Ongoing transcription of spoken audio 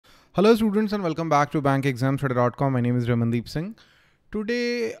Hello students and welcome back to bankexamstudy.com. My name is Ramandeep Singh.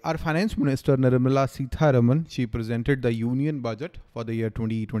 Today our Finance Minister Nirmala Sitharaman, she presented the Union Budget for the year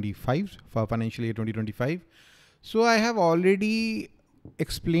 2025, for financial year 2025. So I have already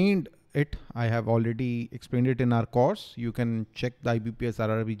explained it. In our course. You can check the IBPS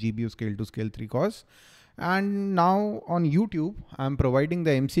RRB GBU Scale 2 Scale 3 course. And now on YouTube, I'm providing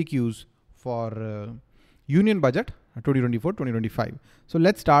the MCQs for Union Budget 2024-2025. So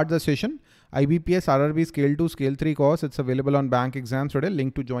let's start the session. IBPS RRB Scale 2 Scale 3 course. It's available on Bank Exams Today.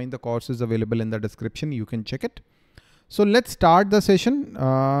 Link to join the course is available in the description. You can check it. So let's start the session.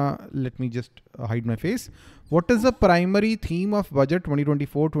 Let me just hide my face. What is the primary theme of budget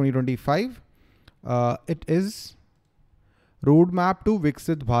 2024-2025? It is Roadmap to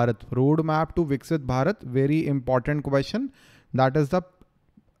Viksit Bharat. Roadmap to Viksit Bharat. Very important question. That is the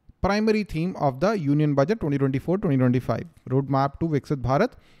primary theme of the Union Budget 2024-2025. Roadmap to Viksit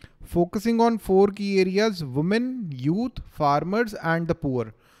Bharat. Focusing on 4 key areas: women, youth, farmers and the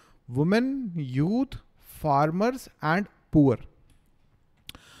poor. Women, youth, farmers and poor.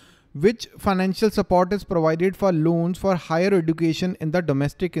 Which financial support is provided for loans for higher education in the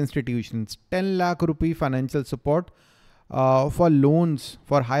domestic institutions? 10 lakh rupee financial support for loans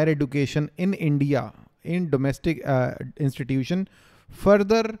for higher education in India in domestic institution.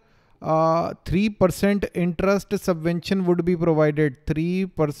 Further, 3% interest subvention would be provided.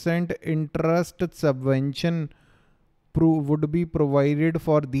 3% interest subvention would be provided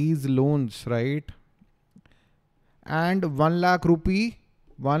for these loans, right? And 1 lakh rupee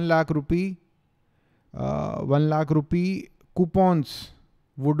coupons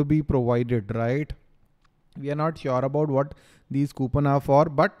would be provided, right? We are not sure about what these coupons are for,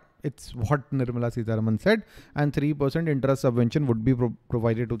 but it's what Nirmala Sitharaman said, and 3% interest subvention would be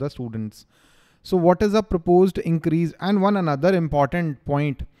provided to the students. So what is the proposed increase? And one another important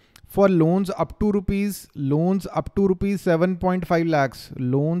point, for loans up to rupees 7.5 lakhs,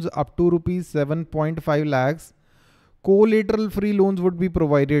 loans up to rupees 7.5 lakhs, collateral free loans would be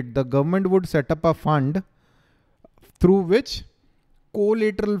provided. The government would set up a fund through which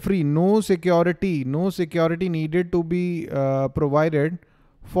collateral free, no security needed to be provided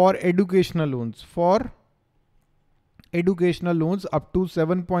for educational loans. For educational loans up to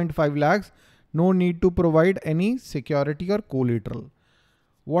 7.5 lakhs, no need to provide any security or collateral.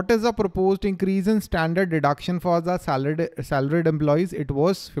 What is the proposed increase in standard deduction for the salaried employees? It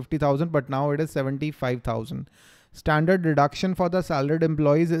was 50,000, but now it is 75,000. Standard deduction for the salaried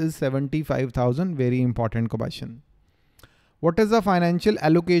employees is 75,000. Very important question. What is the financial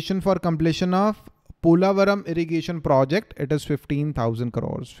allocation for completion of Polavaram irrigation project? It is 15,000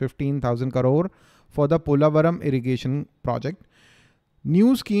 crores. 15,000 crore for the Polavaram irrigation project.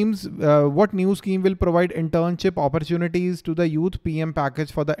 New schemes. What new scheme will provide internship opportunities to the youth? PM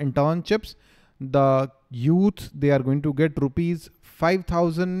package for the internships. The youth, they are going to get rupees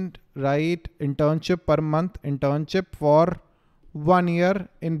 5,000, right? Internship per month. Internship for 1 year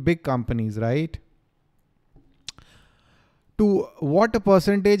in big companies, right? To what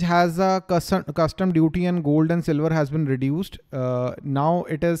percentage has a custom duty on gold and silver has been reduced? Now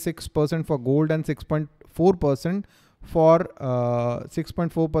it is 6% for gold and 6.4% for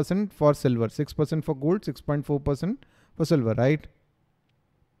 6.4% for silver. 6% for gold, 6.4% for silver, right?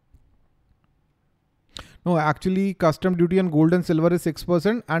 No, actually custom duty on gold and silver is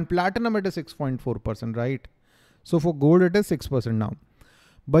 6% and platinum it is 6.4%, right? So for gold it is 6% now.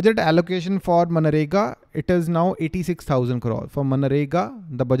 Budget allocation for Manrega, it is now 86,000 crore. For Manrega,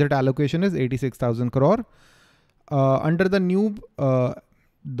 the budget allocation is 86,000 crore. Under the new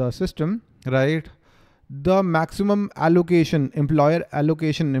the system, right? The maximum allocation, employer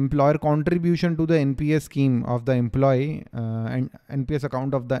contribution to the NPS scheme of the employee and NPS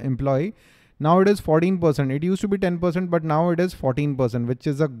account of the employee. Now it is 14%. It used to be 10%, but now it is 14%, which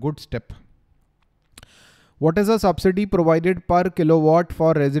is a good step. What is the subsidy provided per kilowatt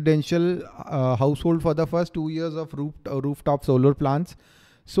for residential household for the first 2 years of rooftop solar plants?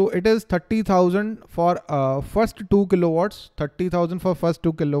 So it is 30,000 for first 2 kilowatts, 30,000 for first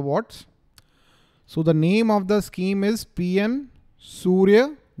 2 kilowatts. So the name of the scheme is PM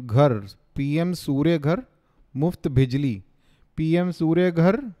Surya Ghar, PM Surya Ghar Muft Bijli, PM Surya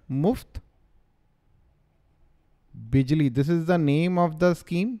Ghar Muft Bijli. This is the name of the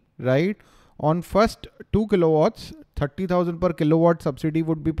scheme, right? On first 2 kilowatts, 30,000 per kilowatt subsidy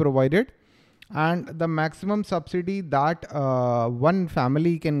would be provided. And the maximum subsidy that one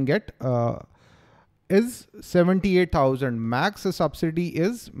family can get is 78,000.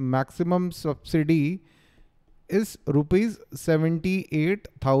 Maximum subsidy is rupees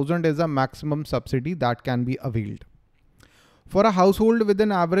 78,000 is a maximum subsidy that can be availed. For a household with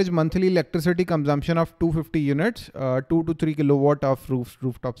an average monthly electricity consumption of 250 units, 2 to 3 kilowatt of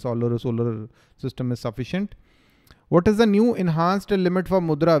rooftop solar system is sufficient. What is the new enhanced limit for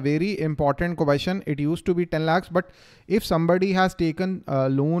Mudra? Very important question. It used to be 10 lakhs, but if somebody has taken a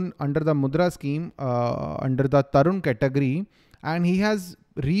loan under the Mudra scheme, under the Tarun category, and he has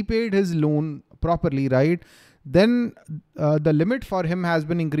repaid his loan properly, right? Then the limit for him has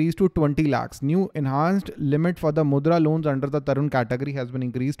been increased to 20 lakhs. New enhanced limit for the Mudra loans under the Tarun category has been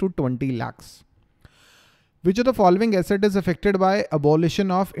increased to 20 lakhs. Which of the following asset is affected by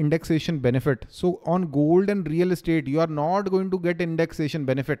abolition of indexation benefit? So on gold and real estate, you are not going to get indexation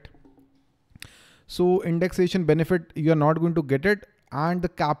benefit. So indexation benefit, you are not going to get it. And the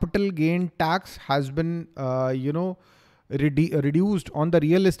capital gain tax has been, reduced on the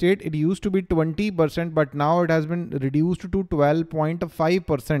real estate. It used to be 20%, but now it has been reduced to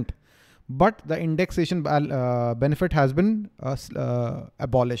 12.5%. But the indexation benefit has been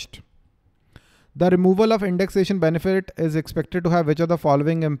abolished. The removal of indexation benefit is expected to have which of the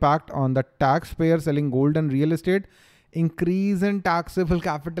following impact on the taxpayer selling gold and real estate? Increase in taxable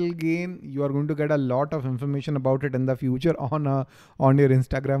capital gain. You are going to get a lot of information about it in the future on your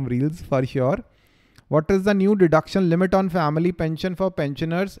Instagram reels for sure. What is the new deduction limit on family pension for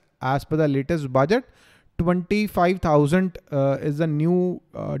pensioners as per the latest budget? 25,000 is the new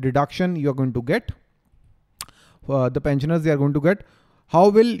deduction you are going to get. The pensioners, they are going to get. How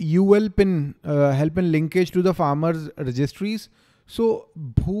will UL PIN help in linkage to the farmers registries? So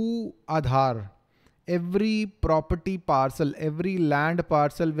Bhu Aadhaar, every property parcel, every land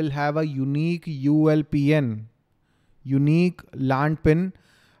parcel will have a unique ULPN, unique land PIN.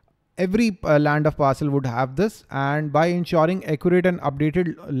 Every land of parcel would have this, and by ensuring accurate and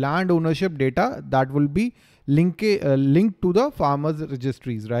updated land ownership data, that will be linked to the farmers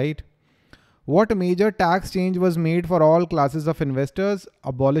registries, right? What major tax change was made for all classes of investors?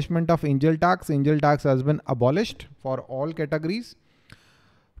 Abolishment of angel tax. Angel tax has been abolished for all categories.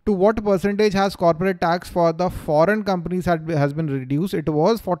 To what percentage has corporate tax for the foreign companies has been reduced? It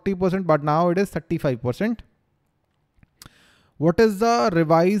was 40%, but now it is 35%. What is the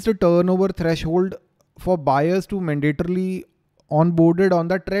revised turnover threshold for buyers to mandatorily onboarded on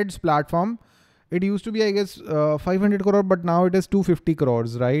the Trades platform? It used to be, I guess, 500 crore, but now it is 250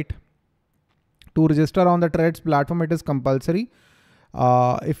 crores, right? To register on the Trades platform, it is compulsory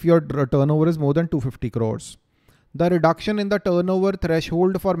if your turnover is more than 250 crores. The reduction in the turnover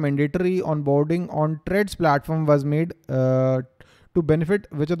threshold for mandatory onboarding on Trades platform was made to benefit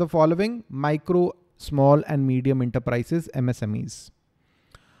which of the following? Micro, small and medium enterprises, MSMEs.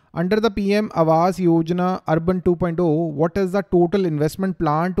 Under the PM Awas Yojana Urban 2.0, what is the total investment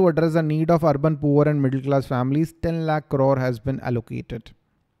plan to address the need of urban poor and middle class families? 10 lakh crore has been allocated.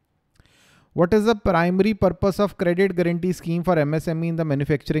 What is the primary purpose of credit guarantee scheme for MSME in the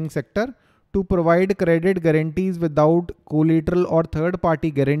manufacturing sector? To provide credit guarantees without collateral or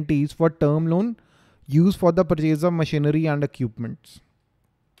third-party guarantees for term loan used for the purchase of machinery and equipments.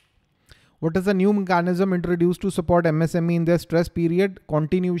 What is the new mechanism introduced to support MSME in their stress period?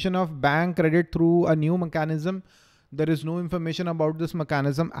 Continuation of bank credit through a new mechanism. There is no information about this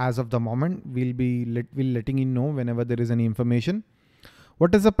mechanism as of the moment. We'll letting you know whenever there is any information.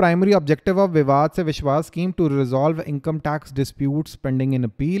 What is the primary objective of Vivad Se Vishwas scheme? To resolve income tax disputes pending in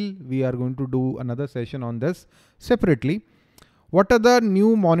appeal. We are going to do another session on this separately. What are the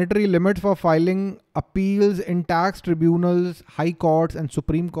new monetary limits for filing appeals in tax tribunals, high courts and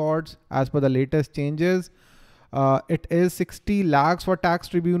Supreme Courts as per the latest changes? It is 60 lakhs for tax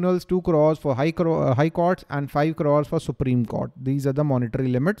tribunals, 2 crores for high courts and 5 crores for Supreme Court. These are the monetary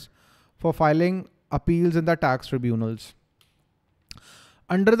limits for filing appeals in the tax tribunals.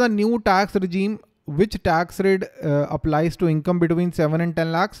 Under the new tax regime, which tax rate applies to income between 7 and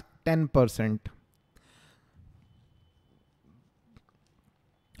 10 lakhs? 10%.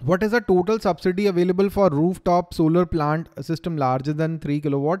 What is the total subsidy available for rooftop solar plant system larger than 3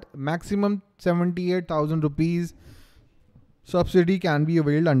 kilowatt? Maximum 78,000 rupees subsidy can be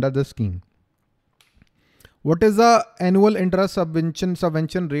availed under the scheme. What is the annual interest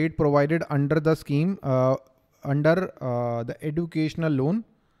subvention rate provided under the scheme? Under the educational loan.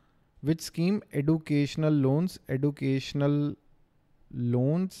 Which scheme? Educational loans. Educational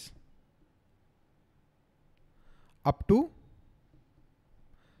loans up to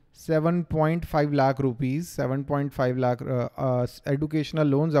 7.5 lakh rupees. 7.5 lakh educational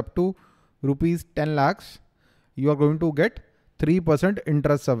loans up to rupees 10 lakhs. You are going to get 3%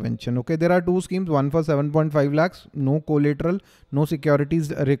 interest subvention. Okay, there are two schemes. One for 7.5 lakhs, no collateral, no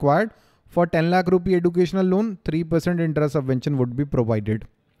securities required. For 10 lakh rupee educational loan, 3% interest subvention would be provided.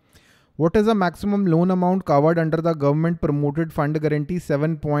 What is the maximum loan amount covered under the government promoted fund guarantee?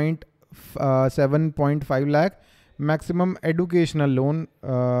 7.5 lakh. Maximum educational loan,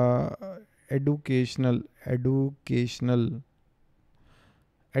 educational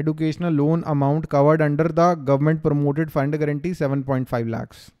loan amount covered under the government promoted fund guarantee, 7.5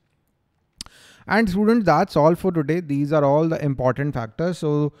 lakhs. And students, that's all for today. These are all the important factors.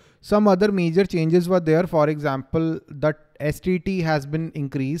 So some other major changes were there. For example, the STT has been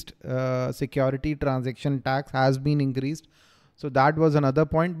increased. Security transaction tax has been increased. So that was another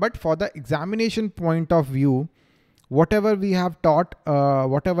point. But for the examination point of view, whatever we have taught,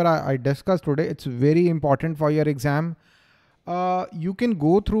 whatever I discussed today, it's very important for your exam. You can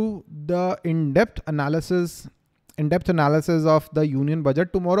go through the in-depth analysis of the union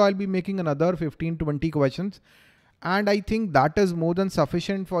budget. Tomorrow I'll be making another 15-20 questions. And I think that is more than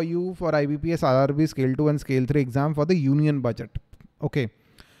sufficient for you for IBPS RRB Scale 2 and Scale 3 exam for the union budget. Okay.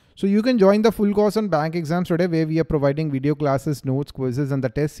 So you can join the full course on bank exams today, where we are providing video classes, notes, quizzes, and the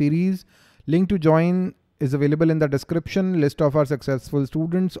test series. Link to join is available in the description. List of our successful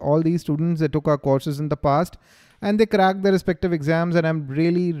students. All these students, they took our courses in the past and they cracked their respective exams, and I'm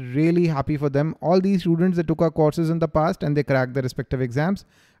really, really happy for them. All these students, they took our courses in the past and they cracked their respective exams,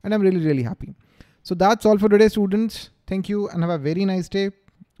 and I'm really, really happy. So that's all for today, students. Thank you and have a very nice day.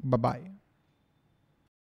 Bye-bye.